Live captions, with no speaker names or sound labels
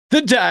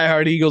The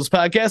Diehard Eagles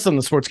podcast on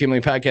the Sports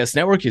Gambling Podcast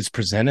Network is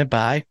presented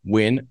by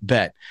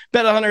WynnBet. Bet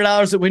 $100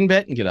 at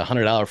WynnBet and get a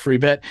 $100 free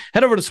bet.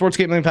 Head over to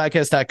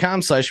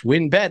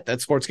sportsgamblingpodcast.com/WynnBet.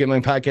 That's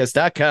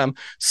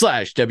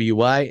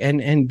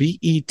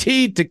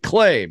sportsgamblingpodcast.com/WYNNBET to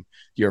claim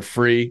your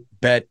free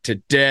bet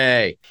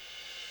today.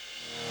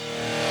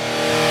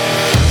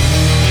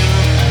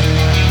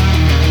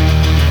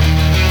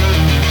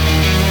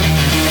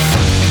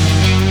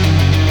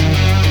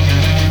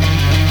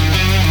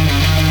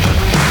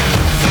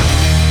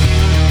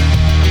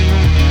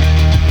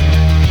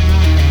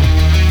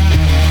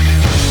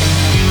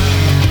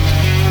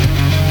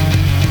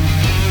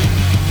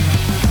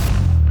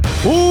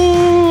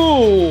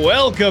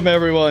 Welcome,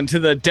 everyone, to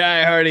the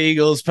Diehard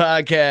Eagles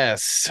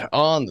podcast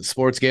on the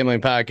Sports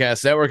Gambling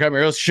Podcast Network. I'm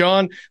your host,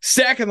 Sean,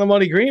 stacking the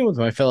money green with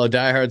my fellow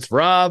diehards,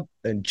 Rob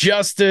and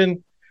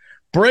Justin.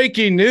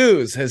 Breaking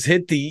news has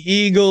hit the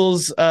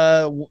Eagles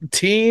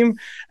team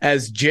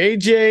as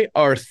J.J.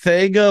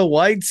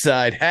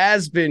 Arcega-Whiteside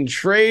has been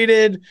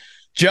traded.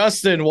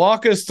 Justin,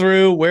 walk us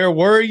through. Where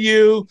were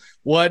you?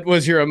 What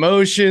was your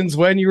emotions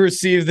when you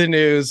received the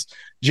news?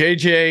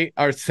 J.J.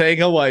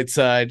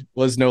 Arcega-Whiteside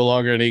was no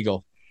longer an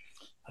Eagle.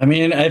 I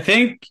mean, I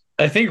think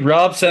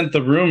Rob sent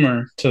the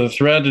rumor to the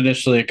thread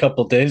initially a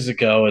couple days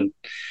ago, and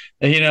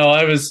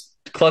I was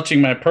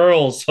clutching my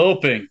pearls,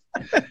 hoping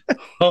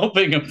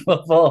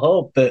above all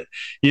hope that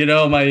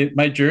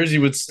my jersey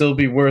would still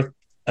be worth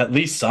at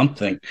least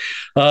something.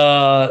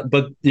 But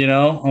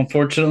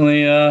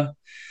unfortunately, the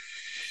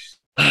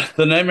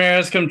nightmare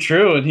has come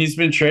true, and he's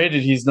been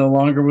traded. He's no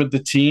longer with the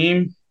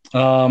team.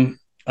 I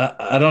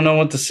don't know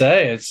what to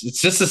say. It's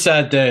just a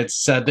sad day. It's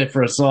a sad day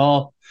for us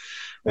all.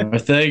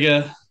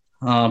 Arcega,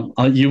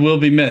 you will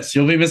be missed.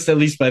 You'll be missed at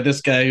least by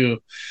this guy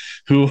who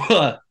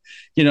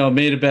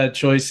made a bad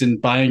choice in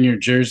buying your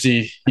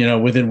jersey,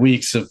 within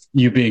weeks of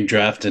you being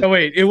drafted. Oh,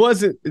 wait,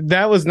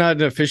 that was not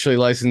an officially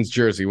licensed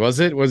jersey, was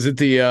it? Was it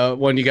the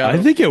one you got?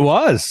 I think it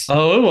was.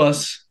 Oh, it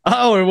was.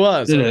 Oh, it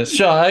was. It is.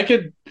 Sure, I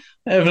could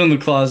have it in the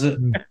closet.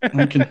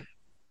 I can.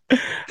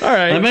 All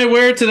right. I might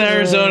wear it to the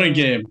Arizona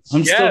game.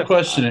 I'm still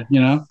questioning,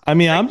 I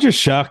mean, I'm just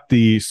shocked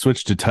the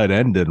switch to tight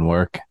end didn't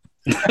work.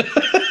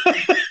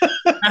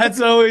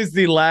 That's always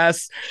the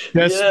last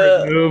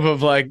desperate move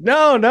of like,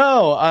 no,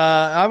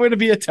 I'm going to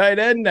be a tight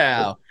end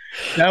now.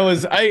 That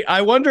was,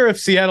 I wonder if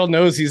Seattle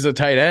knows he's a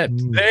tight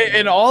end.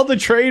 In all the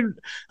trade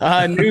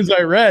news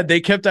I read, they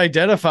kept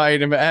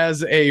identifying him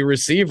as a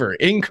receiver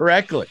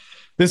incorrectly.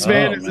 This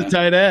man is a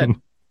tight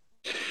end.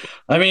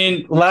 I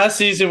mean, last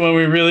season when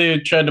we really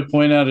tried to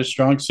point out a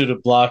strong suit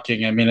of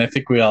blocking, I mean, I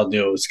think we all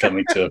knew it was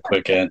coming to a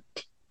quick end.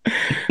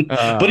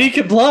 But he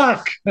could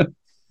block. He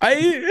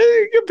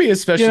could be a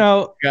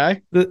special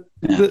guy.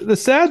 The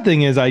sad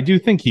thing is, I do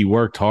think he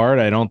worked hard.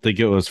 I don't think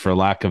it was for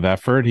lack of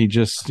effort. He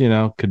just,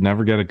 could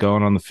never get it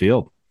going on the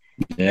field.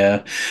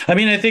 Yeah. I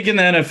mean, I think in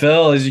the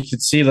NFL, as you can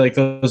see, like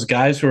those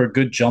guys who are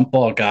good jump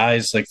ball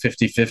guys, like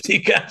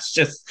 50-50 guys,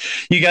 just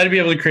you got to be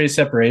able to create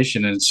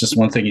separation. And it's just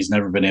one thing he's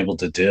never been able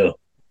to do.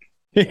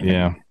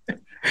 Yeah.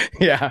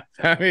 Yeah.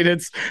 I mean,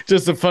 it's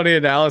just a funny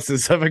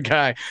analysis of a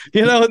guy.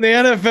 In the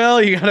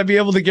NFL, you got to be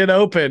able to get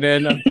open.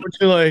 And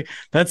unfortunately,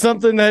 that's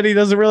something that he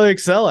doesn't really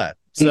excel at.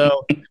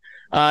 So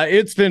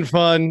it's been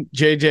fun.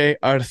 J.J.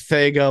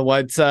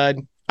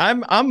 Arcega-Whiteside.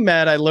 I'm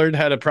mad I learned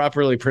how to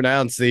properly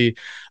pronounce the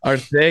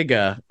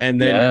Arcega and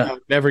then I'm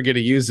never going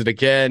to use it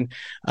again.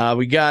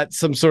 We got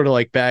some sort of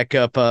like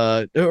backup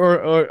or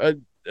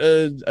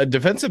a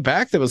defensive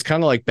back that was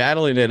kind of like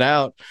battling it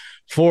out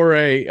for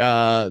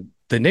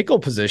the nickel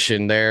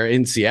position there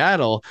in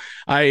Seattle.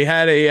 I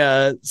had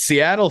a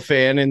Seattle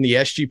fan in the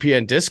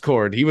SGPN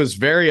Discord. He was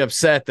very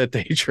upset that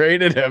they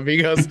traded him. He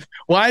goes,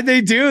 why'd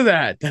they do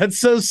that? That's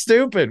so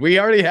stupid. We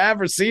already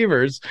have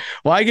receivers.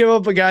 Why give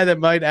up a guy that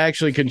might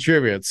actually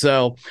contribute?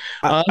 So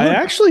I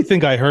actually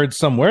think I heard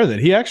somewhere that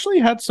he actually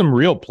had some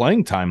real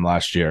playing time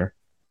last year.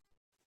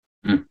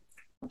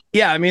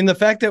 Yeah, I mean, the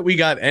fact that we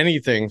got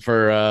anything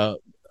for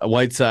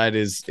Whiteside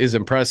is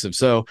impressive.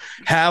 So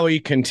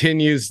Howie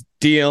continues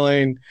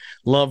dealing.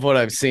 Love what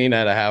I've seen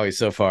out of Howie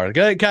so far.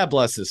 God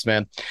bless this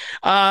man.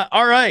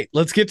 All right,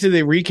 let's get to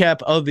the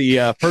recap of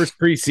the first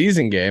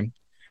preseason game.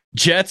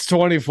 Jets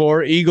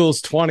 24,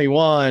 Eagles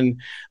 21.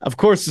 Of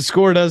course, the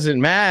score doesn't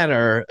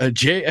matter.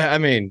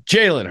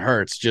 Jalen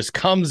Hurts just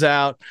comes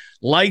out,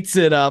 lights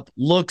it up,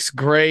 looks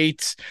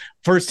great.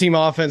 First team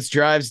offense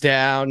drives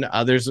down.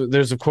 There's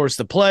of course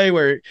the play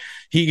where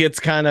he gets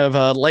kind of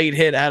a late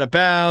hit out of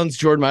bounds.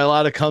 Jordan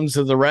Mailata comes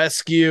to the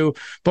rescue.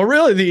 But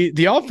really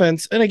the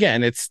offense, and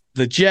again, it's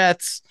the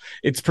Jets,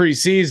 it's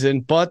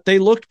preseason, but they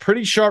looked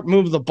pretty sharp,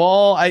 move the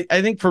ball. I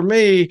think for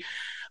me,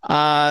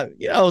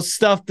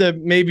 stuff to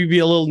maybe be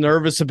a little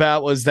nervous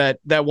about was that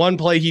one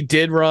play he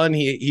did run.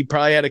 He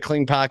probably had a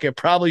clean pocket,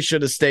 probably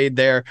should have stayed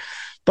there.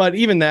 But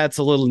even that's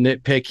a little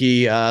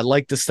nitpicky.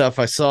 Like the stuff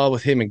I saw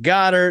with him and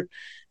Goddard.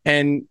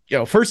 And,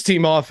 first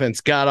team offense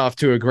got off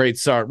to a great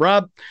start.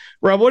 Rob,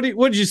 what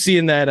did you see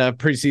in that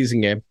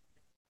preseason game?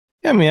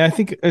 Yeah, I mean, I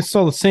think I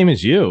saw the same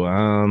as you.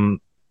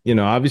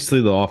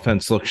 Obviously the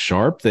offense looked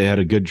sharp. They had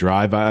a good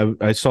drive.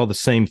 I saw the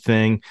same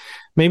thing,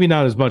 maybe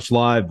not as much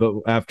live, but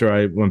after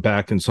I went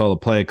back and saw the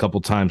play a couple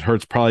times,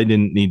 Hurts probably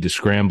didn't need to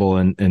scramble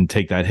and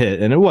take that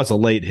hit. And it was a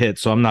late hit,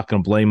 so I'm not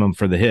going to blame him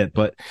for the hit,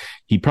 but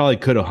he probably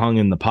could have hung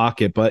in the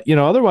pocket. But,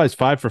 otherwise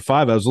 5 for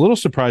 5. I was a little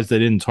surprised they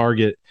didn't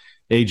target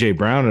A.J.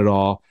 Brown at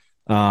all.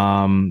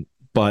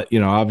 But,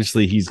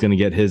 obviously he's going to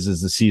get his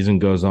as the season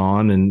goes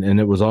on. And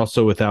it was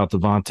also without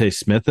Devontae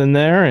Smith in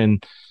there.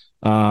 And,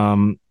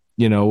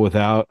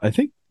 without, I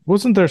think,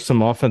 wasn't there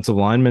some offensive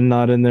linemen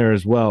not in there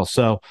as well?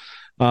 So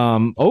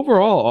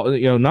overall,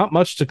 not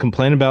much to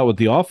complain about with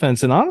the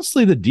offense. And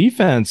honestly, the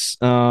defense,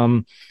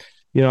 I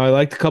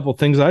liked a couple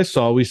things I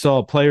saw. We saw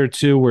a play or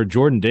two where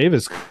Jordan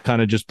Davis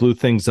kind of just blew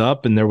things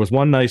up. And there was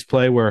one nice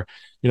play where,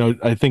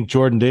 I think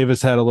Jordan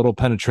Davis had a little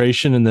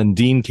penetration and then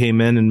Dean came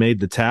in and made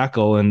the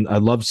tackle. And I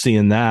love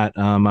seeing that.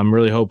 I'm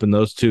really hoping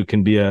those two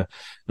can be a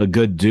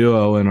good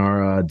duo in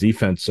our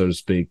defense, so to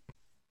speak.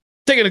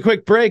 Taking a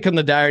quick break on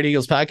the Diehard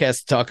Eagles podcast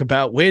to talk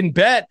about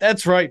WynnBET.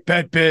 That's right.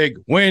 Bet big,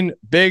 win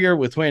bigger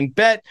with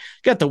WynnBET.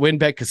 Got the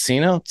WynnBET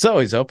Casino. It's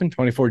always open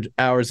 24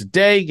 hours a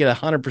day. You get a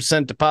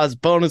 100% deposit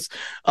bonus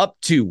up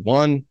to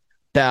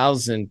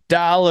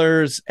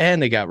 $1,000.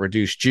 And they got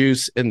reduced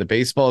juice in the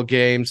baseball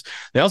games.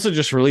 They also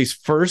just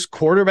released first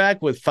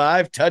quarterback with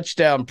 5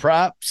 touchdown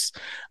props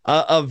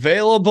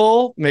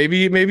available.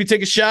 Maybe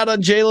take a shot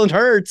on Jalen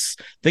Hurts.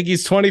 Think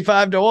he's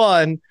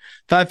 25-1.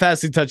 5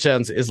 passing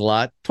touchdowns is a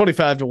lot,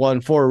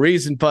 25-1 for a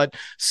reason, but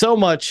so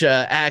much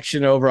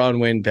action over on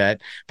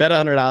WynnBET. Bet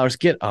 $100,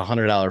 get a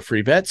 $100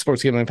 free bet.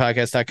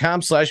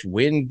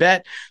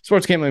 SportsGamblingPodcast.com/WynnBET.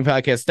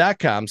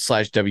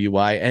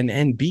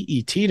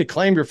 SportsGamblingPodcast.com/WYNNBET to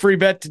claim your free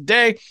bet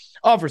today.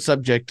 Offer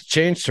subject to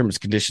change. Terms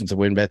and conditions at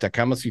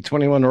WynnBET.com. Must be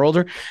 21 or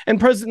older and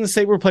present in the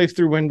state where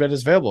playthrough WynnBET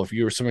is available. If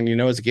you or someone you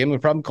know has a gambling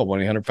problem, call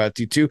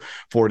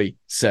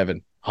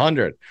 1-800-522-4700.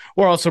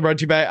 We're also brought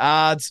to you by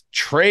Odds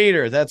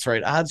Trader. That's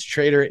right. Odds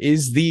Trader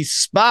is the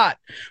spot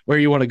where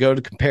you want to go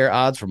to compare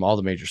odds from all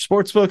the major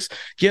sports books,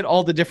 get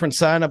all the different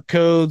sign-up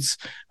codes.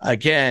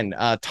 Again,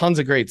 tons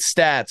of great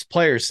stats,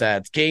 player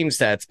stats, game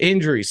stats,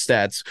 injury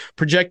stats,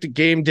 projected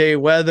game day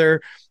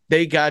weather.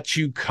 They got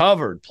you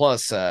covered.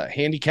 Plus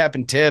handicap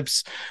and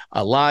tips,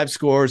 live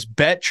scores,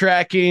 bet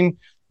tracking.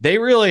 They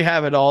really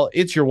have it all.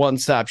 It's your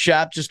one-stop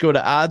shop. Just go to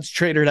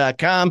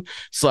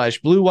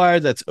oddstrader.com/Blue Wire.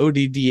 That's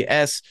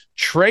ODDS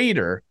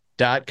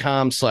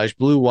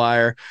trader.com/Blue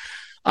Wire.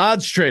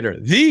 Odds Trader,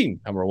 the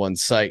number one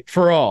site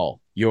for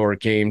all your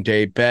game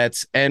day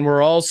bets. And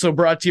we're also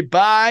brought to you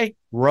by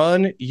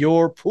Run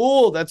Your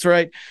Pool. That's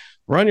right.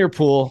 Run Your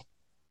Pool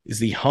is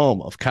the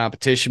home of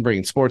competition,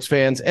 bringing sports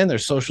fans and their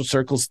social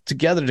circles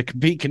together to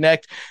compete,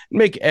 connect, and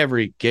make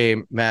every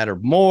game matter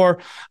more.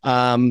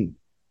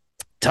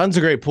 Tons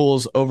of great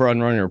pools over on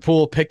Run Your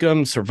Pool,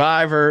 Pick'em,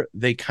 Survivor.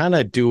 They kind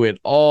of do it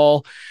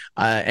all.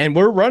 And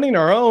we're running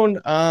our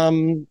own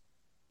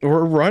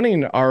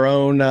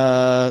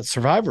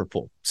Survivor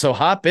pool. So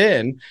hop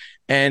in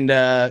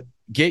and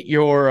get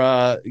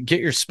your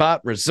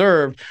spot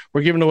reserved.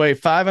 We're giving away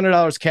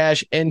 $500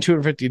 cash and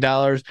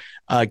 $250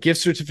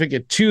 gift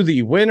certificate to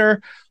the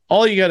winner.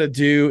 All you got to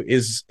do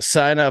is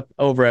sign up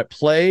over at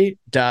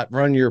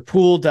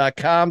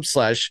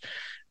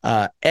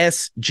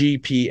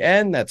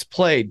play.runyourpool.com/SGPN. That's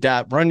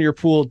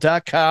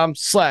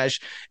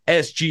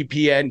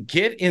play.runyourpool.com/SGPN.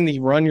 Get in the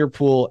Run Your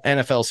Pool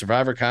NFL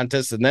Survivor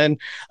contest and then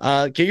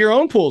get your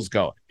own pools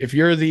going. If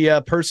you're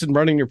the person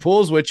running your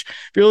pools, which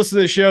if you listen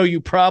to the show,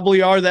 you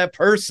probably are that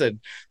person.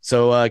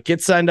 So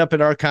get signed up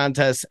in our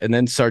contest and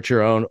then start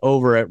your own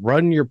over at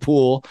Run Your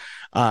Pool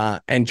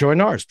and join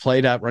ours.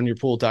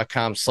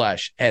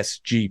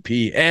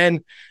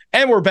 Play.runyourpool.com/SGPN.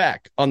 And we're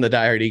back on the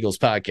Diehard Eagles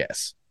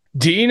podcast.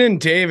 Dean and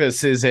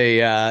Davis is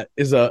a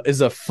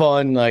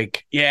fun,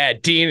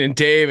 Dean and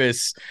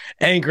Davis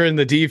anchoring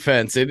the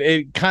defense.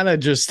 It kind of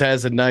just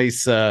has a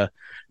nice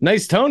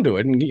tone to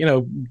it,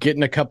 and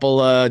getting a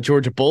couple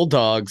Georgia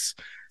Bulldogs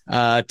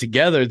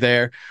together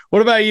there.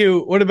 What about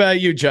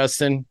you,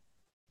 Justin?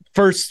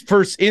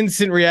 First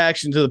instant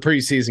reaction to the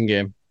preseason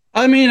game.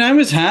 I mean, I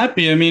was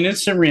happy. I mean,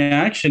 instant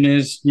reaction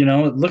is,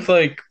 it looked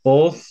like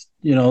both,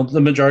 the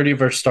majority of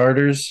our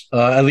starters,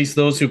 at least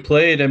those who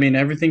played, I mean,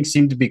 everything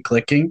seemed to be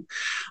clicking.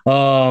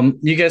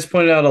 You guys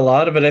pointed out a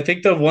lot of it. I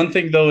think the one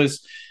thing, though, is,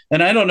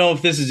 and I don't know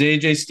if this is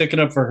AJ sticking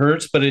up for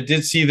Hurts, but I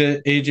did see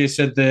that AJ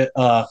said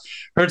that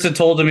Hurts had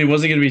told him he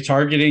wasn't going to be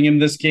targeting him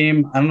this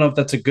game. I don't know if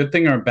that's a good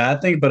thing or a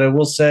bad thing, but I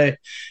will say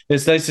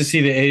it's nice to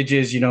see the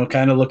AJ's,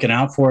 kind of looking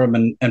out for him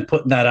and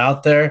putting that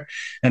out there.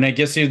 And I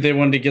guess they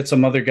wanted to get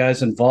some other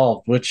guys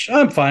involved, which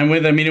I'm fine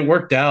with. I mean, it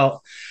worked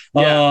out.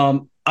 Yeah.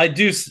 I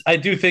do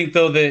think,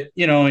 though, that,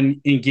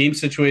 in game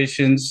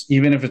situations,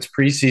 even if it's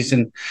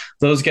preseason,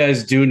 those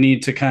guys do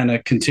need to kind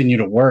of continue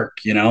to work,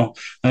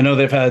 I know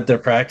they've had their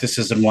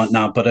practices and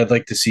whatnot, but I'd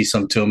like to see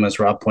some to them, as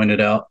Rob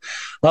pointed out.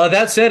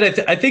 That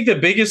said, I think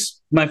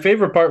my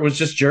favorite part was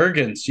just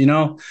Juergens,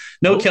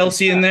 no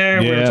Kelsey in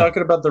there. Yeah. We were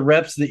talking about the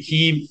reps that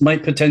he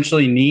might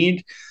potentially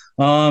need.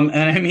 And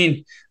I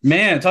mean,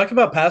 man, talk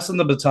about passing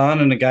the baton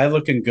and a guy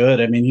looking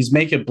good. I mean, he's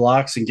making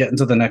blocks and getting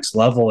to the next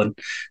level, and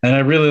I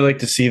really like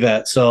to see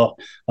that. So,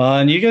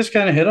 and you guys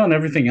kind of hit on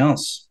everything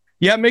else.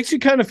 Yeah, it makes you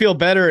kind of feel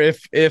better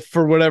if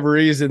for whatever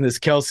reason this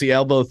Kelsey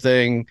elbow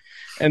thing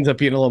ends up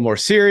being a little more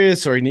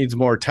serious or he needs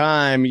more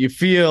time. You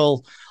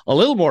feel a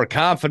little more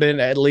confident,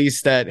 at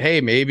least that, hey,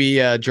 maybe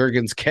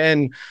Jurgens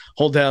can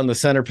hold down the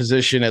center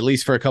position at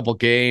least for a couple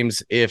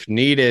games if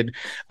needed.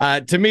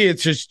 To me,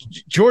 it's just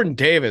Jordan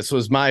Davis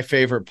was my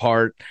favorite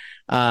part.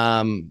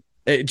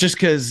 Just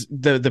because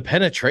the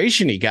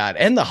penetration he got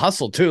and the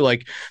hustle too,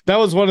 like that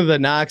was one of the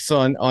knocks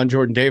on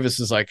Jordan Davis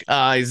is like,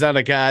 he's not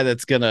a guy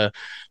that's gonna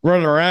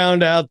run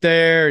around out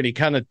there, and he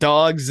kind of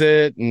dogs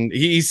it, and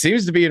he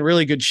seems to be in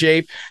really good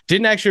shape.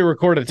 Didn't actually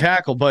record a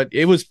tackle, but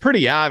it was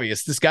pretty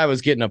obvious this guy was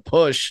getting a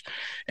push,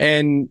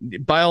 and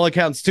by all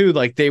accounts too,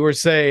 like they were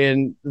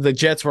saying the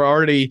Jets were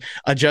already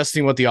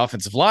adjusting what the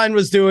offensive line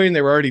was doing.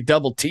 They were already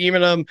double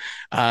teaming him.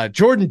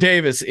 Jordan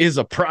Davis is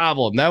a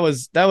problem. That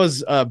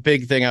was a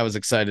big thing I was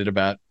excited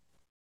about.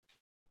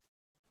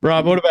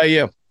 Rob, what about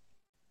you?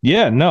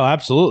 Yeah, no,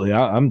 absolutely.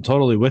 I'm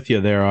totally with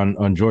you there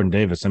on Jordan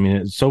Davis. I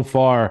mean, so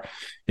far,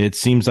 it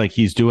seems like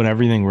he's doing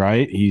everything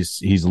right.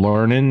 He's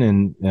learning,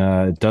 and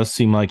it does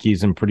seem like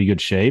he's in pretty good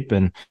shape.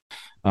 And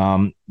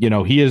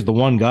he is the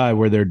one guy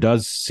where there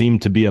does seem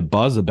to be a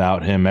buzz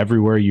about him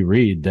everywhere you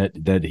read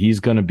that he's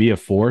going to be a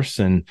force.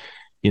 And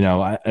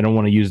I don't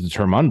want to use the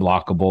term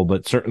unblockable,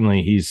 but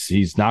certainly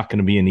he's not going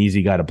to be an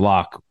easy guy to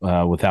block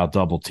without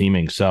double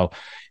teaming. So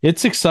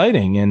it's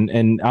exciting.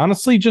 And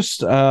honestly, just,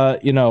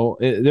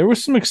 there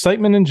was some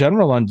excitement in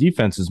general on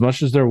defense as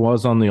much as there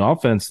was on the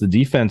offense. The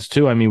defense,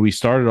 too. I mean, we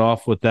started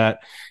off with that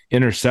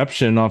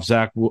interception of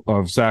Zach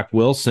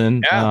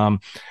Wilson. Yeah.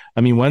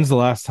 I mean, when's the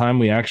last time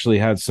we actually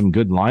had some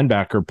good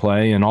linebacker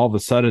play? And all of a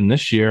sudden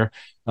this year,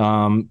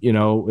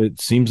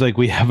 it seems like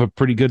we have a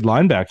pretty good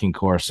linebacking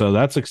core, so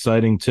that's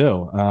exciting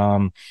too. I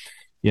mean,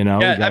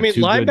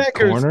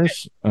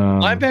 linebackers,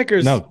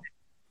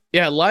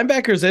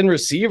 linebackers and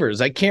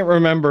receivers. I can't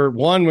remember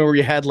one where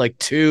we had like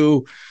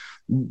two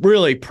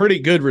really pretty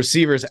good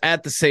receivers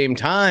at the same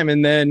time,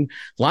 and then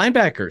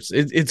linebackers.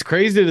 It's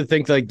crazy to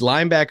think like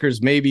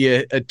linebackers may be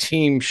a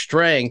team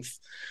strength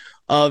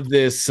of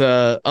this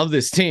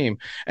team.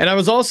 And I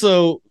was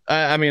also,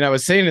 I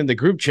was saying in the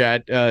group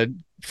chat,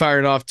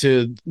 firing off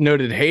to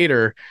noted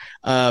hater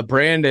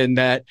Brandon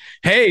that,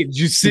 hey, did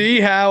you see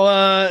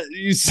how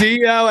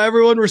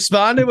everyone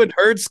responded when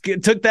Hurts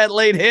took that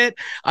late hit?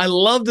 I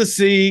love to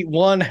see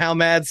how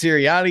mad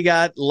Sirianni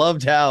got.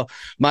 Loved how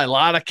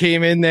Mailata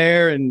came in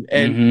there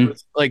and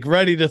was like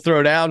ready to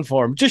throw down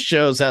for him. Just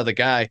shows how the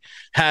guy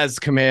has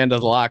command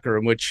of the locker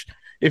room, which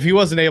if he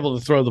wasn't able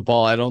to throw the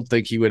ball, I don't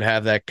think he would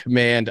have that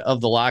command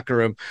of the locker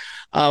room.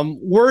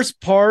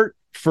 Worst part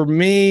for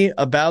me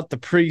about the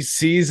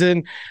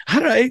preseason,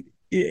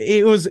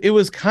 it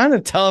was kind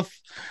of tough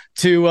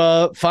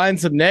to find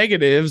some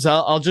negatives.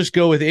 I'll just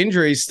go with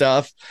injury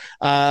stuff.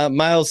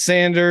 Miles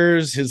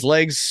Sanders, his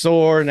legs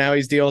sore. Now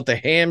he's dealing with the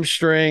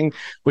hamstring,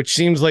 which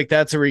seems like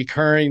that's a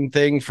recurring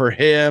thing for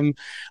him.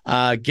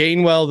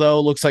 Gainwell,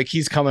 though, looks like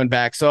he's coming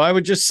back. So I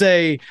would just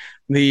say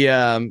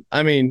the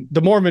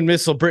Mormon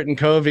missile, Britton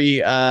Covey,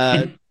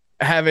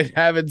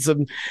 having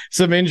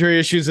some injury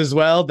issues as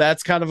well.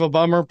 That's kind of a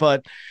bummer.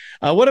 But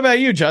what about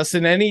you,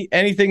 Justin?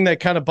 Anything that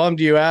kind of bummed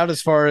you out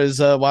as far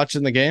as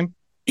watching the game?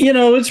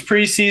 It's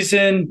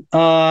preseason,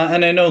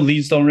 and I know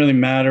leads don't really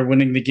matter.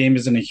 Winning the game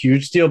isn't a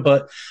huge deal,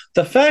 but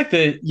the fact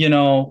that,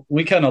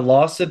 we kind of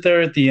lost it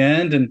there at the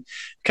end and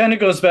kind of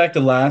goes back to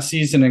last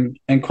season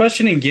and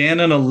questioning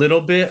Gannon a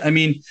little bit. I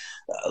mean,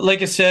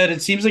 like I said,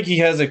 it seems like he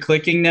has it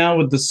clicking now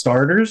with the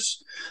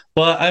starters,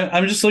 but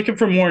I'm just looking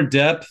for more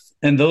depth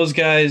and those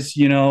guys,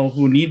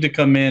 who need to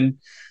come in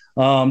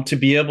to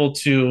be able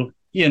to,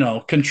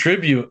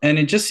 contribute. And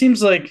it just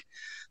seems like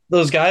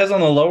those guys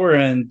on the lower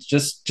end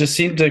just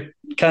seem to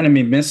kind of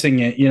be missing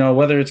it,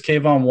 whether it's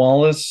Kayvon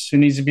Wallace, who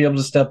needs to be able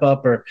to step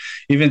up, or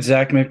even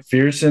Zach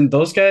McPherson.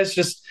 Those guys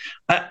just,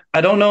 I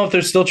don't know if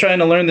they're still trying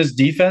to learn this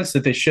defense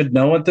that they should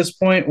know at this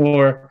point,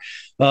 or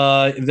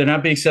they're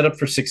not being set up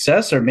for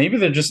success, or maybe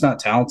they're just not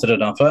talented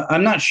enough.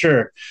 I'm not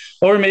sure.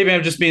 Or maybe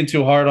I'm just being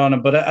too hard on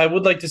them, but I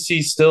would like to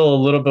see still a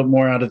little bit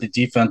more out of the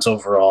defense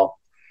overall.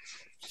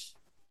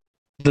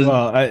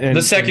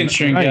 The second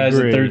string guys,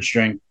 the third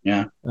string.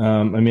 Yeah.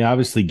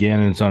 Obviously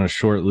Gannon's on a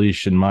short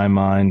leash in my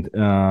mind.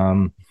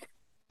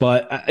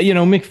 But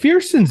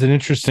McPherson's an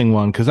interesting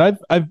one because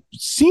I've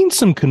seen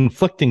some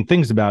conflicting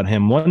things about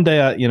him. One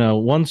day,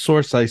 one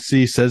source I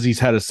see says he's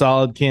had a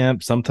solid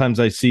camp. Sometimes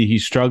I see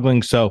he's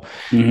struggling. So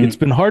it's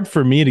been hard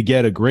for me to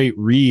get a great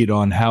read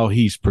on how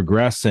he's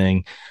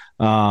progressing.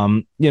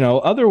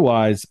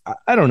 Otherwise,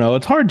 I don't know.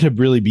 It's hard to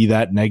really be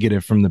that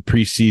negative from the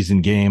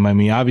preseason game. I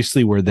mean,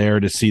 obviously we're there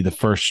to see the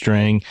first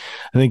string.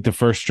 I think the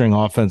first string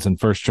offense and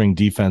first string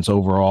defense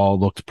overall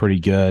looked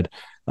pretty good.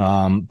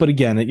 But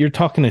again, you're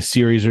talking a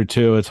series or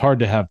two. It's hard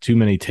to have too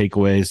many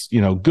takeaways,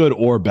 good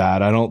or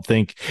bad. I don't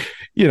think,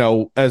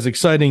 as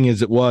exciting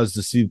as it was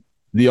to see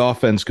the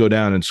offense go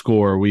down and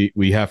score,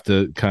 we have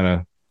to kind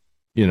of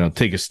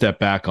take a step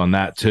back on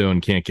that too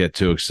and can't get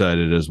too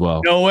excited as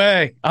well. No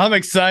way. I'm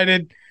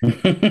excited.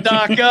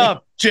 Stock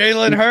up.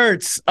 Jalen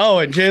Hurts. Oh,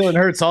 and Jalen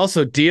Hurts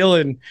also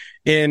dealing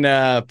in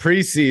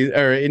preseason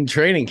or in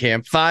training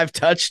camp, 5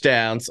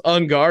 touchdowns,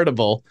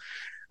 unguardable.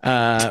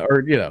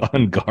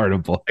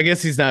 Unguardable. I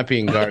guess he's not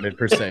being guarded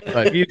per se,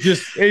 but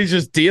he's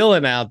just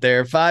dealing out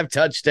there. 5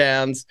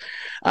 touchdowns.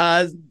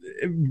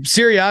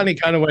 Sirianni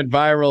kind of went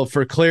viral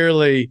for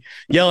clearly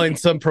yelling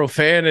some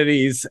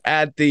profanities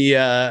at the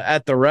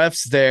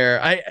refs there.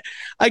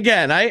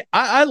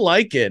 I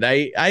like it.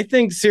 I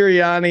think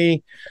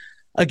Sirianni,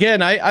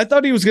 again, I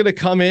thought he was going to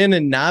come in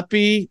and not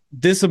be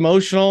this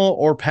emotional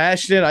or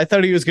passionate. I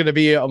thought he was going to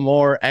be a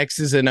more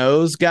X's and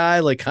O's guy,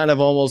 like kind of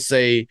almost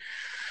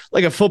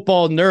like a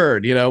football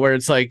nerd, where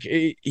it's like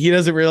he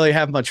doesn't really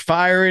have much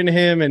fire in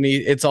him and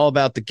it's all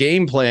about the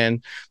game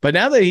plan. But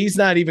now that he's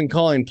not even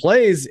calling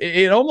plays,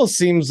 it almost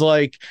seems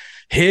like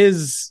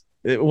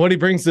what he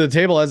brings to the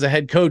table as a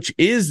head coach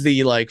is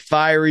the like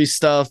fiery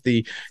stuff,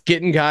 the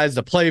getting guys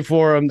to play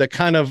for him, the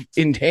kind of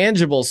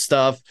intangible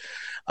stuff.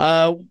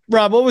 Rob,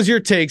 what was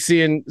your take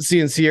seeing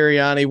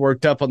Sirianni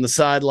worked up on the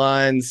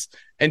sidelines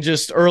and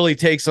just early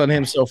takes on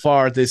him so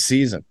far this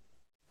season?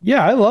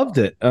 Yeah, I loved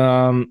it.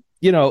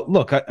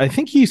 Look, I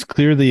think he's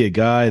clearly a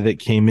guy that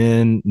came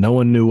in. No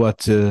one knew what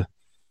to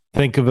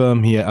think of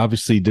him. He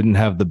obviously didn't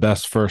have the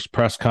best first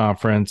press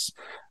conference.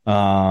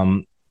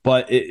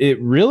 But it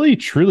really,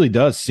 truly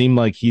does seem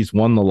like he's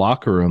won the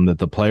locker room, that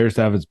the players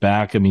have his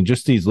back. I mean,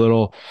 just these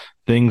little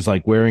things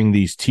like wearing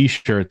these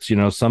T-shirts,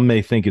 some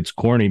may think it's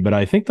corny, but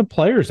I think the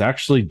players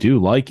actually do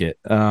like it.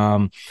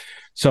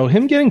 So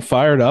him getting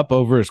fired up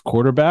over his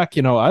quarterback,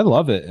 I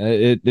love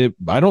it.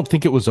 I don't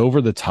think it was over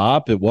the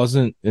top. It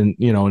wasn't an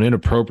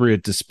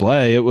inappropriate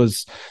display. It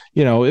was,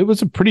 it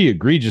was a pretty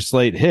egregious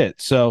late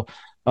hit. So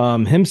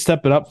him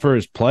stepping up for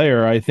his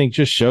player, I think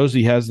just shows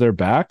he has their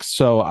back.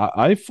 So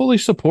I fully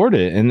support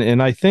it.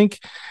 And I think,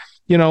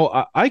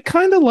 I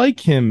kind of like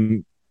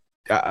him.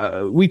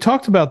 We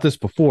talked about this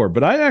before,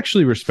 but I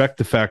actually respect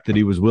the fact that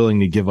he was willing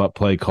to give up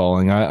play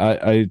calling.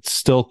 I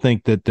still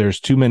think that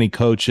there's too many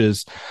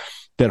coaches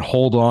that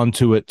hold on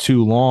to it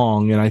too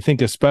long. And I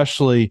think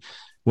especially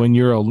when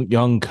you're a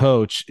young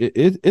coach,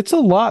 it's a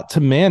lot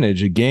to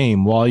manage a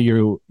game while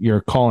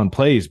you're calling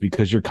plays,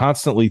 because you're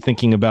constantly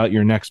thinking about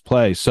your next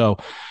play. So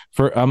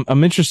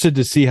I'm interested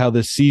to see how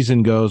this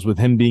season goes with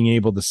him being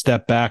able to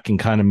step back and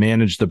kind of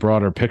manage the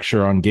broader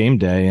picture on game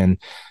day. And,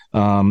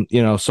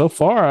 so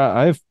far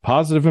I have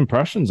positive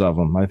impressions of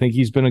him. I think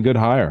he's been a good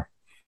hire.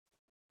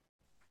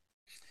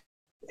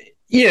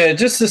 Yeah,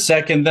 just to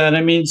second that.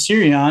 I mean,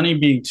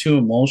 Sirianni being too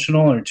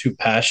emotional or too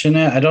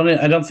passionate, I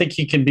don't think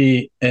he can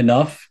be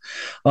enough.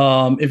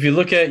 If you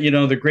look at,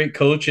 the great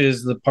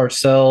coaches, the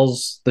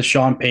Parcells, the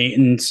Sean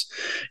Paytons,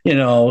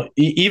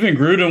 even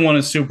Gruden won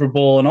a Super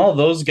Bowl, and all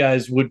those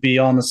guys would be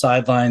on the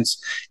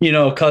sidelines,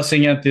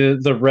 cussing at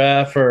the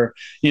ref or,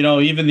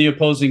 even the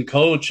opposing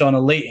coach on a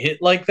late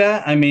hit like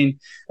that. I mean,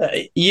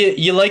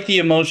 you like the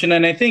emotion,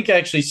 and I think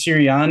actually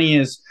Sirianni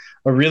is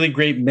a really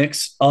great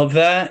mix of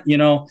that.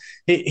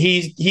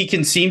 He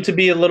can seem to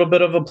be a little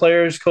bit of a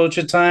player's coach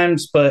at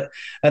times, but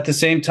at the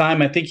same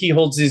time, I think he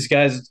holds these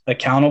guys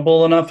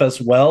accountable enough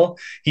as well.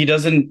 He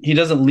doesn't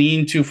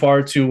lean too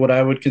far to what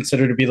I would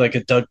consider to be like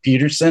a Doug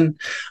Peterson.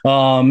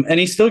 And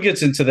he still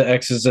gets into the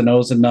X's and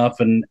O's enough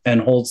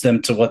and holds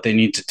them to what they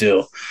need to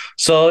do.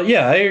 So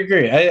yeah, I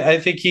agree. I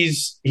think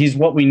he's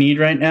what we need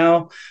right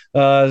now.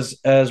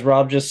 As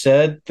Rob just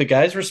said, the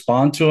guys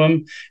respond to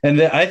him,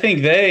 and I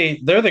think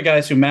they're the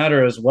guys who matter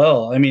as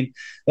well. I mean,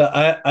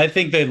 I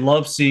think they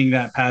love seeing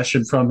that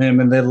passion from him,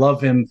 and they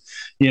love him,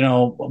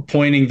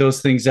 pointing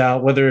those things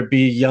out, whether it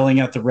be yelling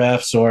at the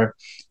refs or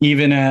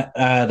even at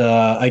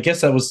I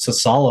guess that was to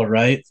Saleh,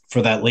 right,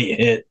 for that late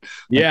hit.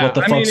 Yeah, what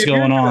the fuck's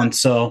going on?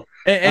 So.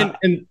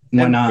 And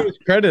why not? To his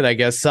credit, I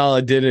guess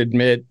Saleh did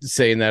admit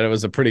saying that it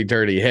was a pretty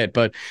dirty hit.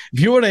 But if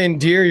you want to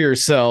endear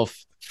yourself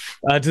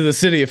to the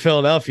city of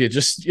Philadelphia,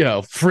 just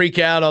freak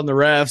out on the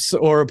refs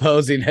or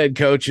opposing head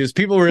coaches,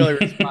 people really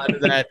respond to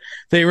that.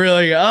 They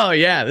really go, oh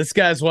yeah, this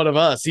guy's one of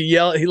us. He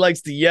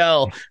likes to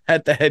yell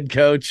at the head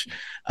coach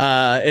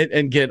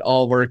and get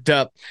all worked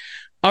up.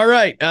 All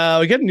right,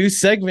 we got a new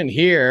segment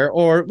here,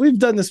 or we've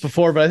done this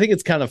before, but I think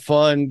it's kind of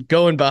fun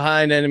going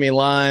behind enemy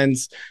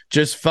lines,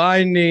 just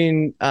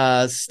finding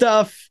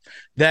stuff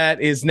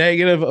that is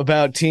negative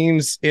about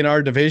teams in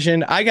our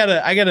division. I got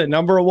a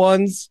number of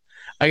ones.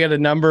 I got a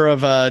number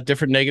of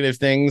different negative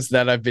things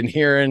that I've been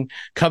hearing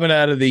coming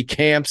out of the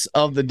camps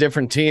of the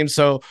different teams.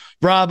 So,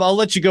 Rob, I'll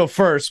let you go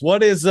first.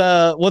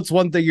 What's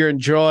one thing you're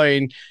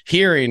enjoying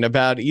hearing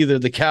about either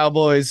the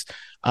Cowboys,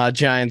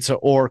 Giants,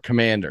 or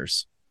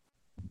Commanders?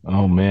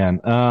 Oh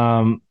man.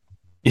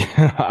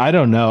 I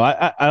don't know.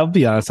 I'll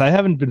be honest. I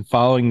haven't been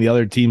following the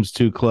other teams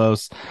too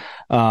close.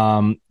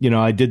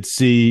 I did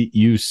see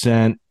you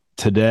sent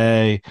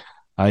today,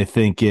 I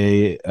think,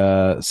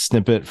 a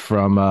snippet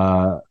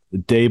from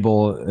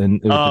Dable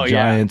and with the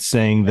Giants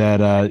saying that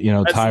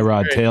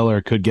Tyrod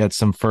Taylor could get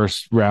some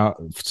first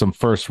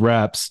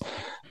reps.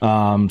 So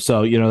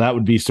that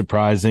would be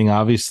surprising.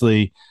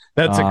 Obviously,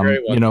 that's a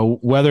great one.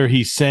 Whether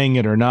he's saying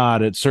it or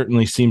not, it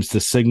certainly seems to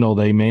signal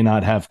they may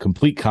not have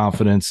complete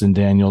confidence in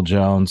Daniel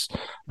Jones,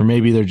 or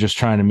maybe they're just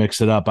trying to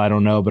mix it up. I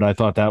don't know, but I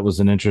thought that was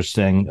an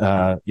interesting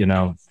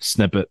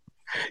snippet.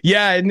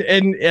 Yeah,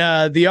 and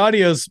the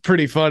audio's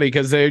pretty funny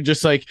because they're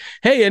just like,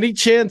 hey, any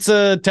chance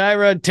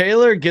Tyrod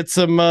Taylor gets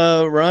some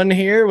run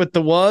here with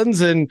the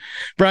ones? And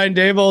Brian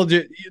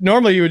Dable,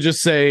 normally you would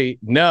just say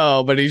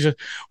no, but he's just,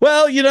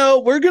 well,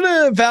 we're going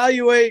to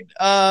evaluate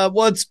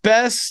what's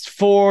best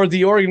for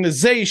the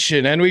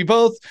organization. And we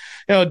both,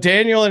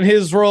 Daniel in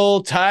his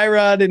role,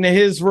 Tyrod in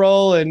his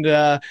role, and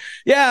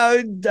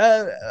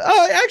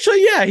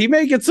he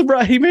may get some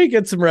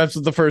reps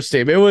with the first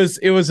team. It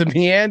was a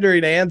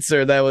meandering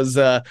answer that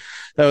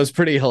was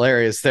pretty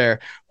hilarious there.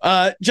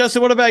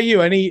 Justin, what about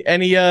you? Any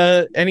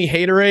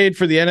haterade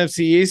for the NFC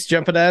East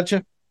jumping at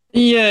you?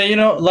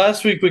 Yeah,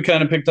 last week we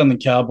kind of picked on the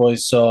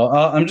Cowboys, so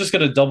I'm just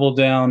going to double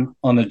down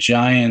on the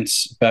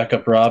Giants. Back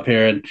up Rob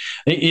here, and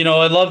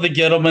I love the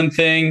Gettleman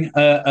thing.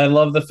 I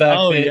love the fact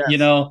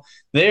that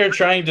they are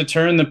trying to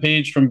turn the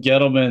page from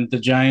Gettleman. The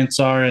Giants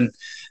are, and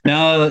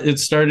now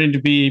it's starting to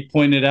be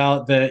pointed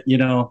out that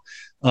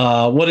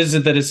what is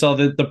it that it saw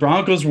that the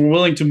Broncos were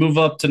willing to move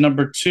up to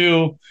number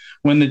 2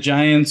 when the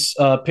Giants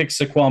picked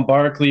Saquon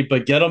Barkley,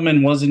 but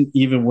Gettleman wasn't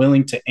even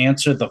willing to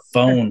answer the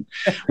phone.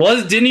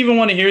 Didn't even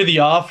want to hear the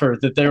offer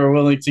that they were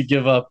willing to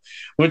give up,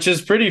 which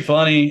is pretty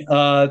funny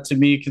to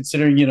me,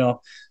 considering,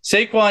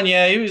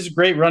 Saquon, he was a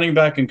great running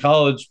back in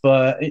college,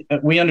 but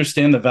we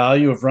understand the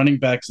value of running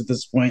backs at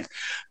this point.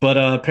 But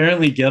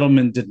apparently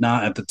Gettleman did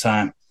not at the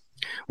time.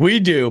 We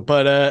do,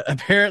 but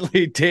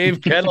apparently Dave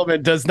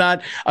Gettleman does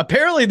not.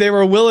 Apparently they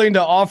were willing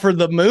to offer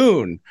the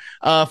moon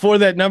for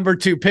that number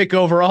 2 pick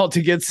overall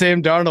to get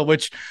Sam Darnold,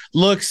 which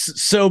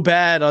looks so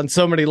bad on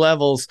so many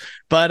levels.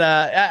 But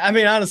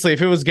honestly,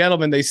 if it was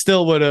Gettleman, they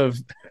still would have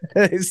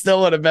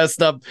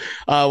messed up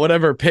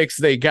whatever picks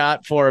they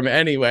got for him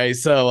anyway.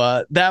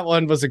 So that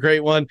one was a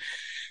great one.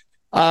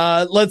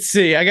 Let's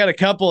see. I got a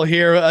couple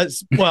here.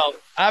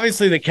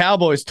 Obviously the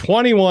Cowboys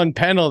 21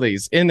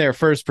 penalties in their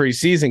first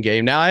preseason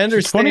game. Now I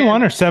understand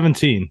 21 or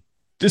 17.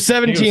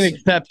 17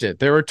 accepted.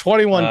 There were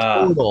 21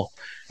 total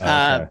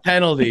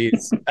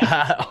penalties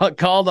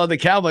called on the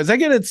Cowboys. I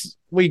get it's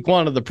week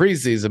 1 of the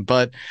preseason,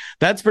 but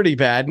that's pretty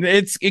bad. And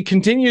it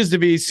continues to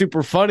be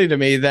super funny to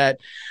me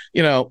that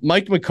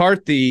Mike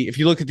McCarthy, if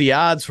you look at the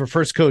odds for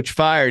first coach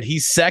fired,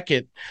 he's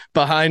second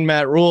behind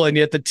Matt Rule, and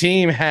yet the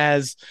team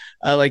has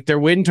their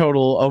win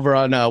total over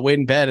on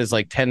WinBet is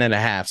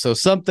 10.5. So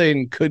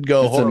something could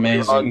go horribly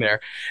wrong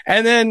there.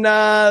 And then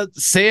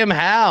Sam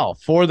Howell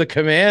for the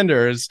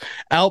Commanders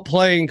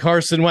outplaying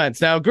Carson Wentz.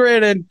 Now,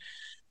 granted,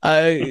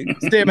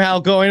 Sam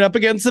Howell going up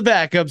against the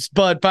backups,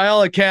 but by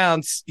all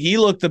accounts, he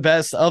looked the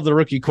best of the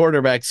rookie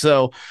quarterbacks.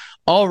 So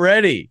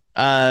already,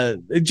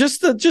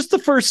 just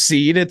the first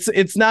seed.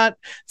 It's not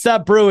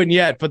brewing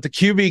yet, but the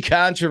QB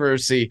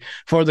controversy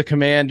for the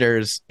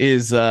Commanders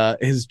is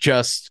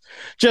just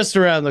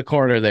around the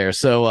corner there.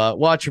 So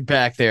watch your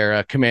back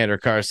there, Commander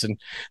Carson.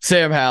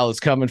 Sam Howell is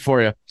coming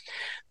for you.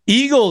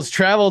 Eagles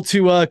travel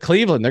to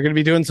Cleveland. They're going to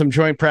be doing some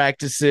joint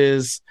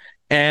practices,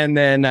 and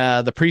then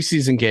the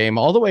preseason game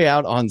all the way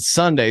out on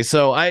Sunday.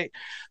 So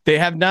they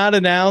have not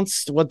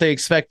announced what they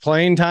expect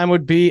playing time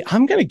would be.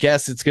 I'm going to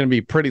guess it's going to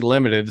be pretty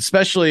limited,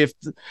 especially if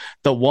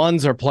the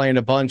ones are playing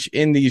a bunch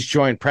in these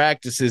joint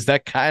practices.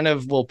 That kind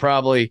of will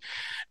probably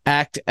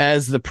act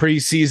as the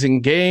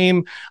preseason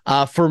game.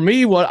 For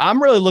me, what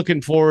I'm really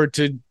looking forward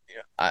to,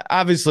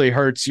 obviously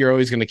Hurts, you're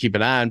always going to keep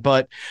an eye on,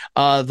 but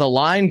the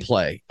line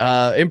play,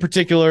 in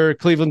particular,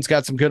 Cleveland's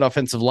got some good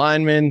offensive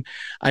linemen.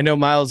 I know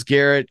Myles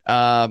Garrett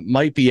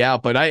might be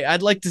out, but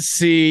I'd like to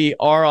see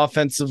our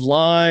offensive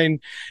line,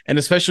 and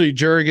especially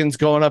Jurgens,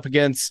 going up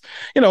against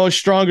a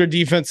stronger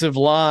defensive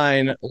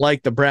line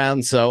like the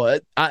Browns. So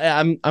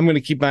I'm going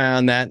to keep my eye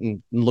on that,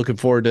 and looking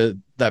forward to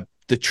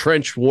the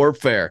trench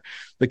warfare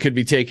that could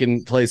be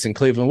taking place in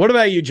Cleveland. What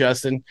about you,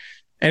 Justin?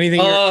 Anything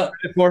you're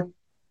excited for?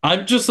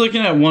 I'm just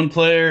looking at one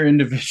player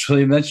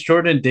individually, and that's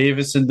Jordan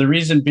Davis. And the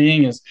reason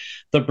being is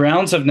the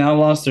Browns have now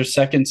lost their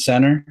second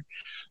center.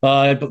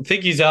 I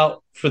think he's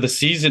out for the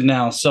season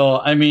now. So,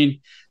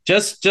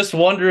 just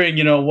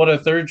wondering, what a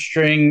third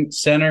string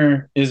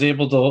center is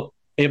able to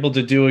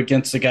do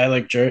against a guy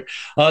like did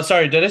I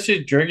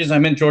say Jurgens? I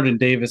meant Jordan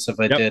Davis if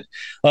I did.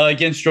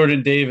 Against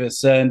Jordan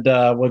Davis, and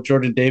what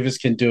Jordan Davis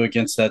can do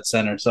against that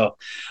center. So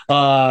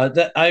I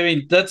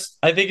think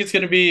it's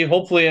going to be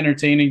hopefully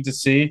entertaining to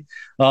see.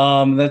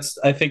 That's,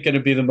 I think, going to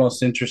be the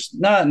most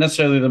not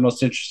necessarily the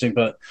most interesting,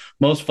 but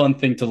most fun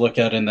thing to look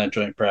at in that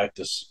joint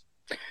practice.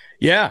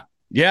 Yeah.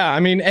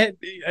 We're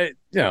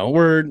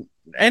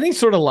any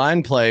sort of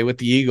line play with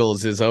the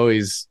Eagles is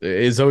always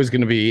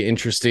going to be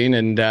interesting.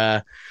 And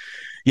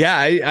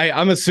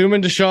I'm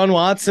assuming Deshaun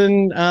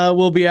Watson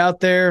will be out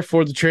there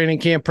for the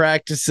training camp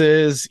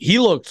practices. He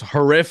looked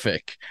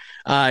horrific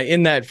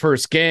in that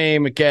first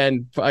game.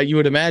 Again, you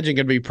would imagine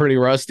going to be pretty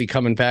rusty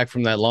coming back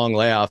from that long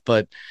layoff,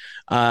 but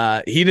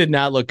he did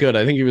not look good.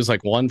 I think he was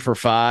like 1 for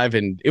 5,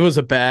 and it was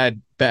a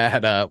bad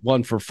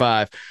 1 for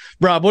 5.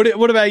 Rob,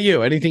 what about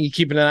you? Anything you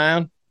keeping an eye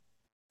on?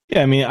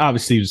 Yeah, I mean,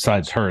 obviously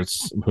besides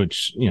Hurts,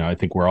 which I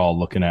think we're all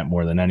looking at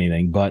more than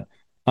anything, but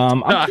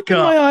I'm keeping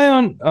my eye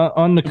on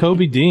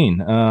Nakobe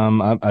Dean.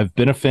 I've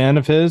been a fan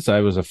of his. I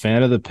was a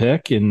fan of the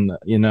pick, and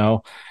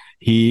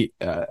he.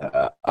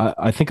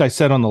 I think I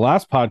said on the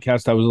last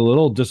podcast I was a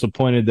little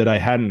disappointed that I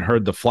hadn't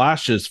heard the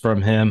flashes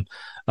from him,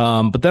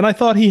 but then I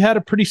thought he had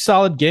a pretty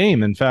solid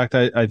game. In fact,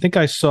 I think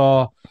I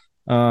saw.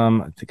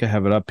 I think I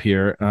have it up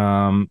here.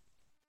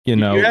 You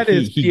had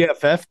his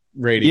PFF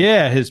rating.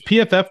 Yeah, his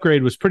PFF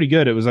grade was pretty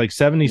good. It was like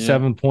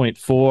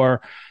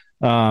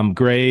 77.4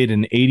 grade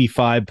and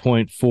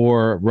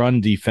 85.4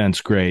 run defense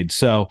grade.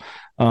 So,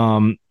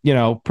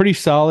 pretty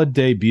solid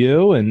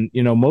debut. And,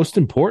 most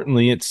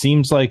importantly, it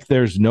seems like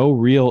there's no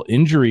real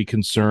injury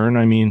concern.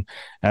 I mean,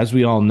 as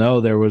we all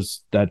know, there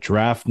was that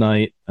draft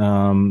night,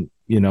 concern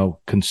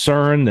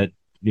that,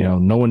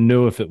 no one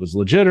knew if it was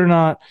legit or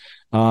not.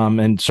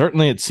 And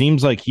certainly it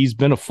seems like he's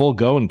been a full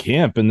go in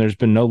camp and there's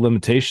been no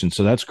limitations.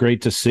 So that's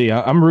great to see.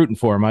 I'm rooting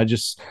for him. I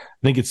just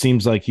think it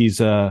seems like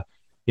he's an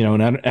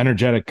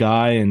energetic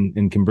guy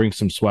and can bring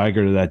some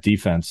swagger to that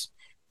defense.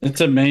 It's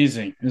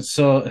amazing. It's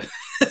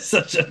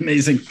such an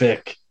amazing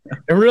pick.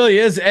 It really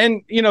is.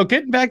 And,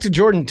 getting back to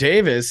Jordan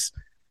Davis,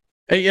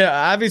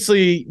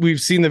 obviously we've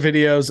seen the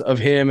videos of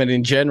him and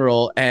in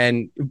general,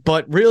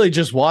 but really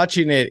just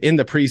watching it in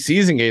the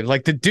preseason game,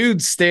 like the dude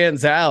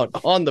stands out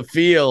on the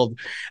field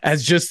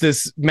as just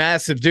this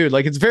massive dude.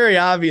 Like it's very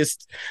obvious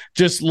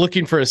just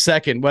looking for a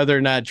second whether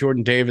or not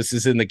Jordan Davis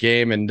is in the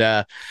game,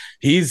 and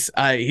he's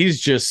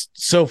just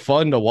so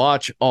fun to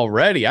watch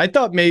already. I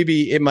thought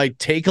maybe it might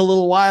take a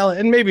little while,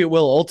 and maybe it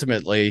will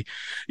ultimately,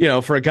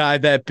 for a guy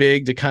that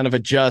big to kind of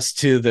adjust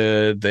to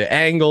the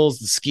angles,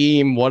 the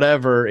scheme,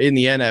 whatever in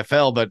the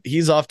NFL. But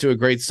he's off to a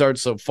great start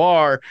so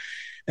far.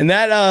 And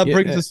that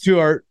brings us to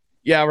our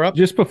Rob.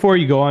 Just before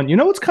you go on,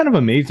 what's kind of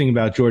amazing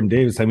about Jordan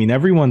Davis? I mean,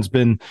 everyone's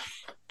been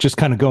just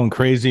kind of going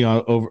crazy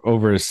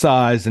over his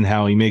size and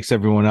how he makes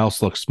everyone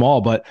else look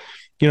small. But,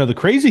 the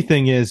crazy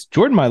thing is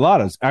Jordan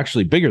Mailata is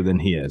actually bigger than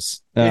he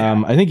is.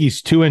 I think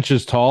he's 2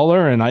 inches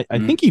taller, and I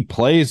think he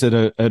plays at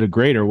a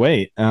greater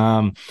weight.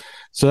 So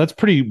that's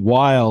pretty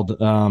wild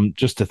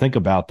just to think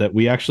about, that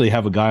we actually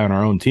have a guy on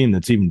our own team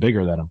that's even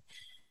bigger than him.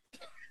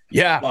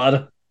 Yeah,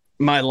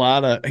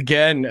 Mailata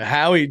again.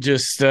 Howie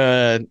just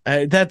that's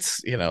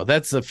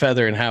a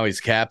feather in Howie's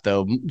cap,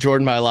 though.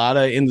 Jordan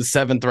Mailata in the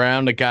 7th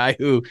round, a guy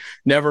who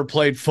never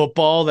played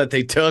football that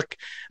they took,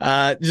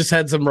 just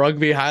had some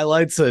rugby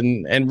highlights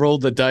and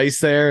rolled the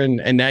dice there,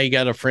 and now you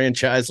got a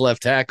franchise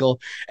left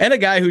tackle and a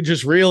guy who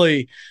just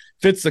really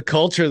fits the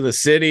culture of the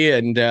city,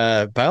 and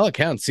by all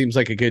accounts seems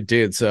like a good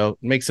dude, so it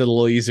makes it a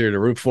little easier to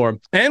root for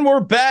him. And we're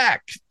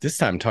back, this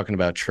time talking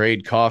about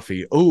Trade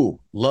Coffee. Ooh,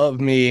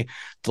 love me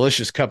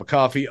delicious cup of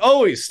coffee.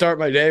 Always start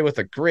my day with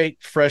a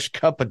great fresh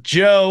cup of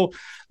Joe.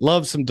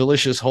 Love some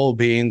delicious whole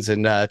beans,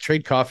 and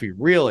Trade Coffee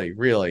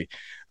really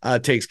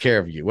takes care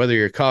of you. Whether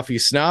you're a coffee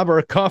snob or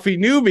a coffee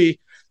newbie,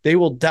 they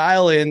will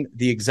dial in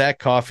the exact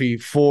coffee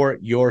for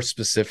your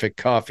specific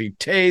coffee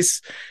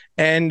taste.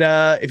 And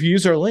if you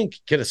use our link,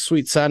 get a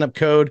sweet sign-up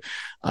code,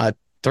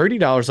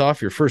 $30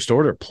 off your first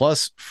order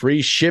plus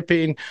free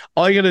shipping.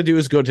 All you got to do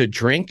is go to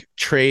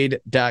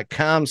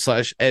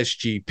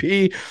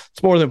drinktrade.com/SGP.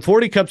 It's more than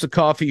 40 cups of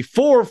coffee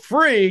for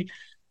free.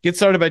 Get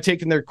started by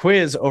taking their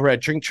quiz over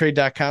at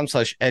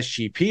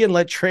drinktrade.com/SGP and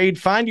let Trade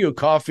find you a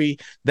coffee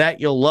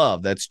that you'll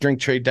love. That's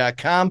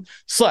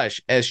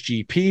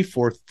drinktrade.com/SGP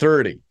for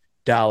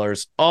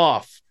 $30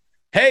 off.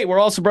 Hey, we're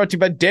also brought to you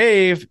by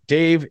Dave.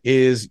 Dave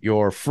is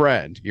your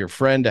friend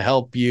to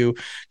help you,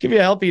 give you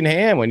a helping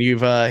hand when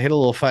you've hit a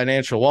little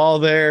financial wall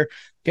there.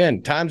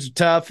 Again, times are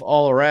tough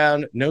all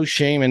around. No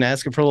shame in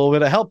asking for a little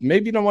bit of help.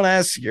 Maybe you don't want to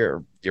ask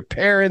your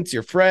parents,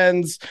 your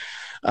friends,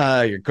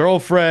 your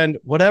girlfriend,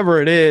 whatever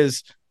it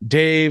is.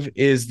 Dave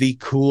is the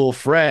cool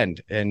friend,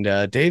 and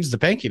Dave's the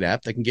banking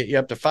app that can get you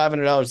up to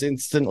 $500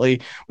 instantly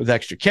with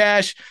extra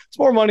cash. It's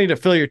more money to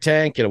fill your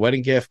tank, get a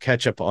wedding gift,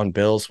 catch up on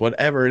bills,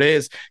 whatever it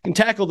is. You can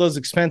tackle those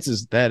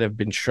expenses that have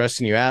been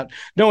stressing you out.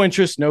 No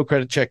interest, no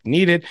credit check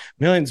needed.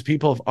 Millions of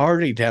people have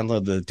already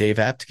downloaded the Dave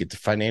app to get the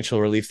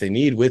financial relief they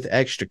need with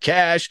extra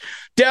cash.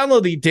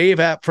 Download the Dave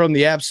app from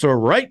the App Store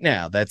right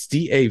now. That's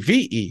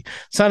DAVE.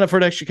 Sign up for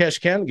an extra cash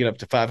account and get up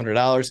to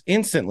 $500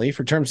 instantly.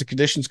 For terms and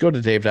conditions, go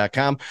to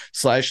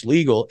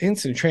dave.com/legal.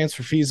 Instant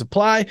transfer fees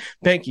apply.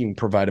 Banking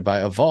provided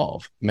by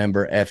Evolve,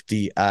 member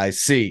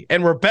FDIC.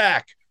 And we're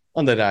back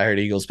on the Diehard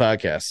Eagles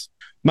podcast.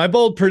 My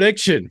bold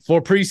prediction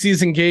for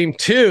preseason game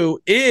 2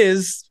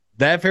 is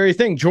that very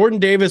thing. Jordan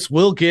Davis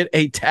will get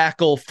a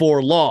tackle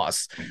for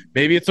loss.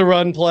 Maybe it's a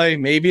run play.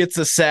 Maybe it's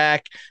a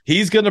sack.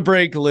 He's going to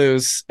break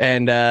loose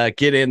and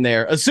get in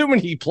there, assuming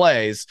he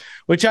plays,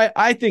 which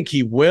I think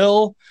he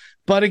will.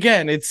 But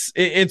again,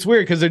 it's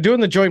weird because they're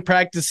doing the joint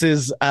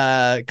practices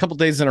a couple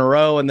days in a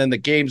row, and then the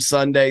game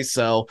Sunday.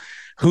 So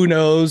who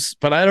knows?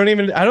 But I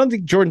don't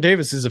think Jordan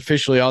Davis is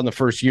officially on the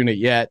first unit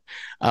yet.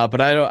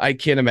 But I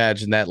can't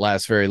imagine that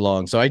lasts very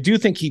long. So I do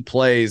think he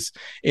plays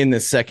in the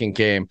second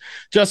game.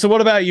 Justin,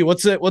 what about you?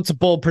 What's a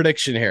bold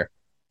prediction here?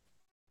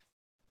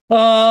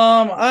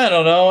 I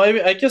don't know.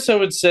 I guess I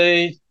would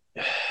say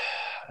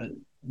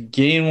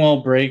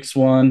Gainwell breaks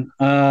one.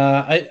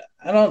 I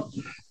don't.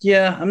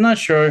 Yeah, I'm not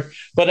sure,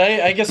 but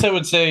I guess I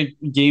would say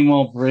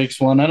Gainwell breaks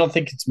one. I don't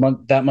think it's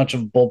that much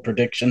of a bold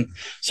prediction.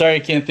 Sorry,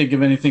 I can't think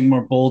of anything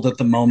more bold at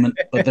the moment.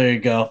 But there you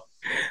go.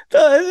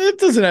 It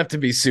doesn't have to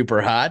be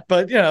super hot,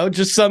 but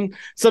just some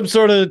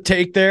sort of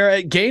take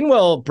there.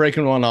 Gainwell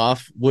breaking one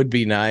off would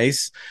be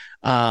nice.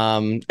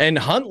 And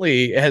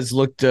Huntley has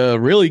looked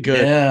really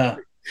good. Yeah,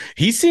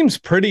 he seems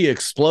pretty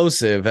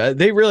explosive.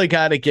 They really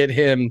got to get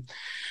him.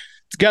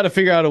 Got to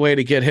figure out a way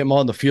to get him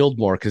on the field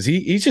more because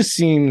he just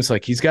seems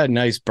like he's got a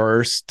nice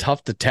burst,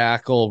 tough to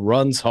tackle,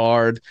 runs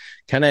hard,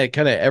 kind of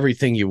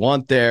everything you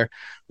want there.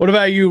 What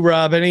about you,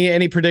 Rob?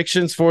 Any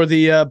predictions for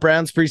the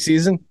Browns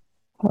preseason?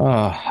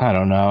 I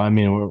don't know. I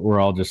mean, we're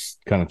all just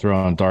kind of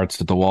throwing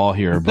darts at the wall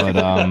here, but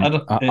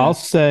I'll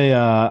say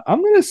I'm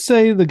going to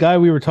say the guy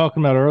we were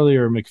talking about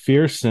earlier,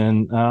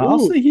 McPherson.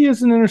 I'll say he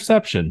has an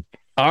interception.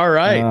 All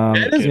right.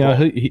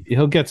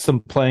 He'll get some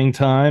playing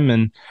time,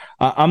 and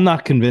I'm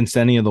not convinced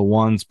any of the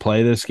ones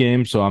play this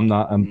game, so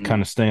I'm kind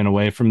of staying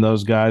away from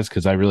those guys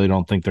because I really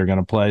don't think they're going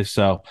to play.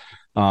 So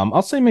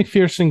I'll say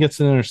McPherson gets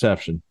an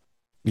interception.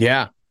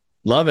 Yeah,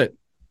 love it.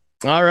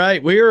 All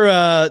right, we're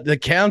the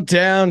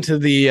countdown to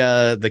the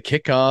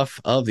kickoff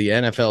of the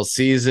NFL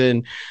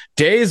season,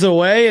 days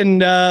away,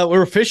 and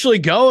we're officially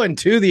going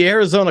to the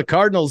Arizona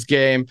Cardinals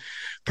game.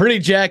 Pretty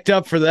jacked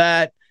up for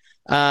that.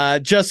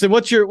 Justin,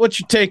 what's your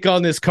take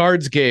on this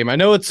Cards game? I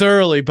know it's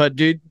early, but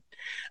dude,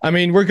 I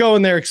mean, we're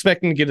going there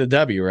expecting to get a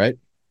W, right?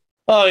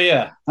 Oh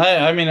yeah.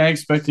 I mean, I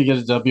expect to get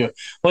a W.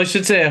 Well, I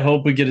should say I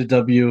hope we get a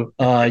W.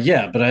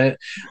 Yeah, but I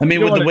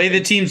mean, with the way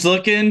the team's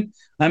looking,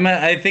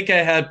 I think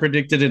I had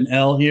predicted an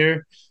L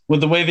here.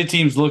 With the way the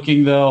team's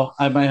looking, though,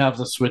 I might have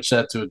to switch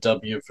that to a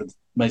W for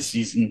my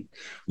season.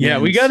 Yeah,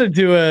 we got to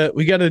do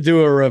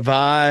a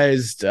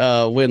revised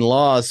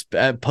win-loss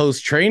at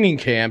post-training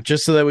camp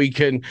just so that we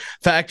can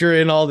factor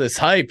in all this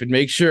hype and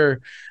make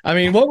sure. I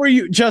mean,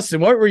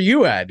 Justin? What were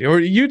you at? Or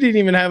you didn't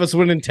even have us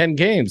winning 10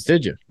 games,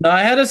 did you? No,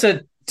 I had us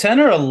at 10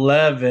 or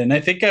 11. I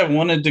think I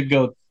wanted to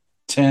go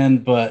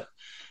 10, but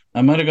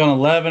I might have gone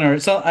 11 or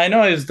so. I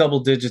know I was double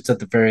digits at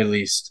the very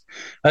least.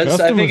 I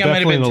think I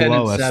might have been 10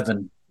 and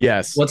 7.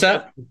 Yes. What's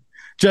that?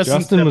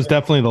 Justin was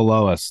definitely the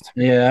lowest.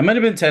 Yeah, I might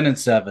have been 10 and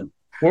 7.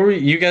 What were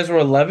you guys were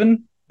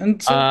 11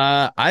 and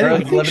 7? I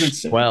think 11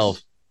 and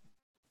 12.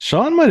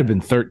 Sean might have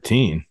been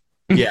 13.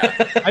 Yeah,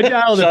 I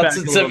dialed it back.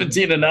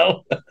 17 and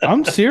 0.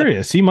 I'm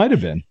serious. He might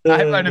have been.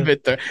 I might have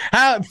been there.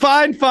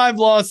 Find 5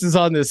 losses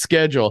on this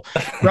schedule.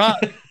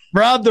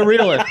 Rob the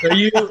realist.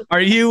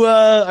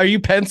 Are you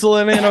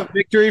penciling in a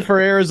victory for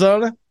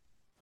Arizona?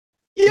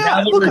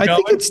 Yeah, look, I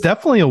think it's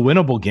definitely a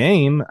winnable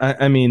game.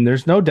 I mean,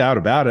 there's no doubt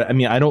about it. I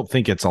mean, I don't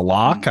think it's a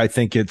lock. I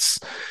think it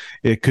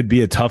could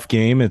be a tough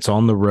game. It's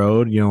on the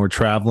road. We're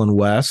traveling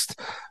west.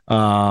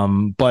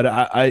 But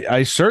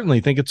I certainly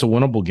think it's a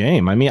winnable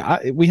game. I mean,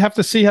 we have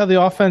to see how the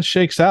offense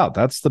shakes out.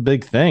 That's the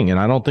big thing. And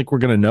I don't think we're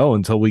going to know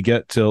until we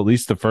get to at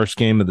least the first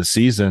game of the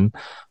season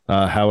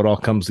how it all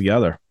comes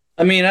together.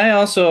 I mean,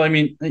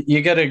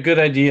 you got a good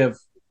idea of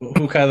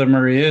who Kyler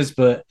Murray is,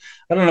 but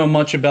I don't know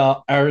much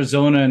about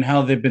Arizona and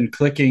how they've been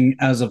clicking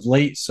as of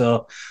late.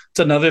 So it's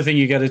another thing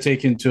you got to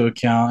take into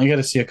account. I got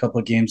to see a couple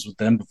of games with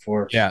them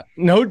before. Yeah,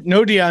 no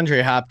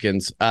DeAndre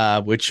Hopkins,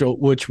 which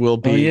will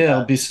be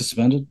he'll be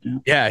suspended.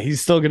 Yeah,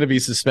 he's still going to be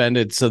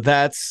suspended. So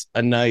that's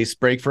a nice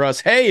break for us.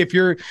 Hey, if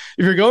you're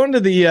going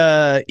to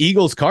the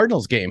Eagles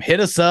Cardinals game,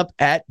 hit us up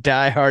at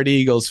Diehard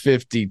Eagles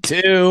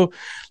 52.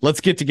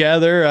 Let's get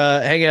together,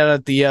 hang out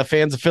at the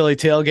Fans of Philly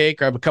tailgate,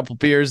 grab a couple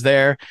beers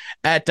there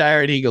at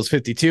Diehard Eagles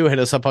 52. Hit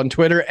us up on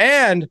Twitter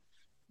and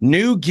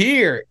new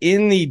gear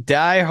in the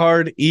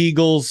Diehard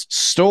Eagles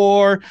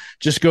store.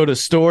 Just go to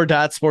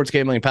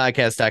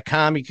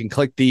store.sportsgamblingpodcast.com. You can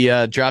click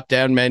the drop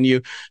down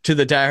menu to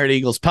the Diehard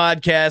Eagles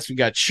podcast. We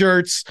got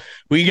shirts,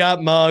 we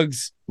got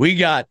mugs, we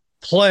got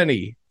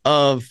plenty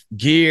of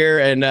gear,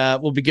 and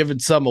we'll be giving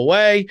some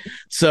away.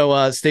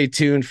 So stay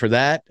tuned for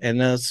that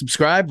and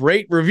subscribe,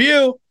 rate,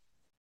 review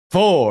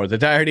for the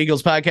Diehard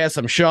Eagles podcast.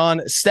 I'm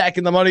Sean,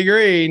 stacking the money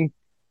green.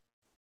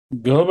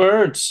 Go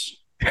Birds.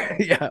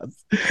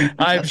 Yes.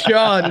 I'm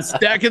Sean,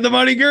 stacking the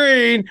money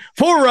green.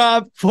 For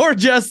Rob, for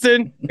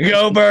Justin,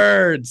 go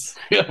Birds.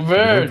 Go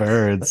Birds. Go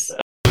Birds.